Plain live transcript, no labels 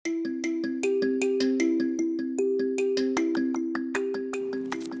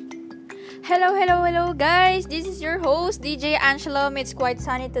Hello guys! This is your host, DJ Angelo. It's quite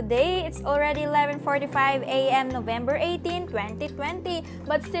sunny today. It's already 11:45 a.m. November 18, 2020.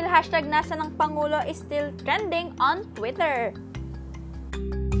 But still, hashtag nasa ng Pangulo is still trending on Twitter.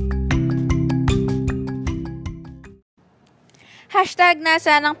 Hashtag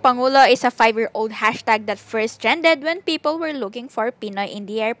nasa ng Pangulo is a 5-year-old hashtag that first trended when people were looking for Pinoy in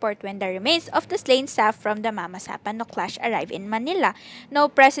the airport when the remains of the slain staff from the Mamasapan no clash arrived in Manila.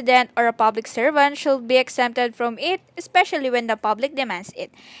 No president or a public servant should be exempted from it, especially when the public demands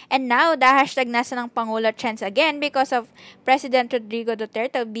it. And now, the hashtag nasa ng Pangulo trends again because of President Rodrigo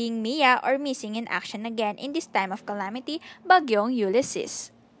Duterte being Mia or missing in action again in this time of calamity, Bagyong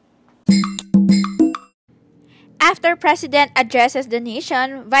Ulysses. After President addresses the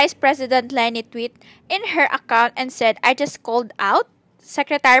nation, Vice President Lenny tweeted in her account and said, "I just called out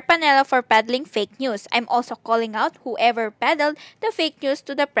Secretary Panelo for peddling fake news. I'm also calling out whoever peddled the fake news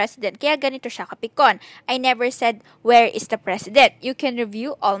to the President. Kaya ganito siya kapikon. I never said, where is the President? You can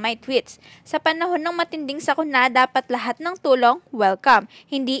review all my tweets. Sa panahon ng matinding sakuna, dapat lahat ng tulong, welcome.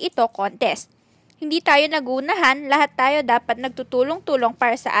 Hindi ito contest. Hindi tayo nagunahan, lahat tayo dapat nagtutulong-tulong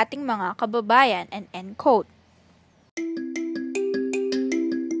para sa ating mga kababayan." And end quote.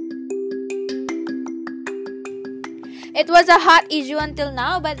 It was a hot issue until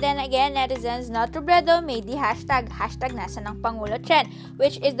now, but then again, netizens not Robredo made the hashtag nasa ng Pangulo trend,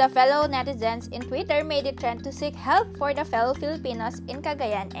 which is the fellow netizens in Twitter made it trend to seek help for the fellow Filipinos in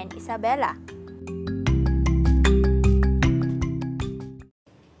Cagayan and Isabela.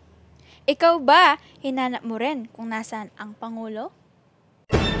 Ikaw ba, hinanap mo rin kung nasaan ang Pangulo?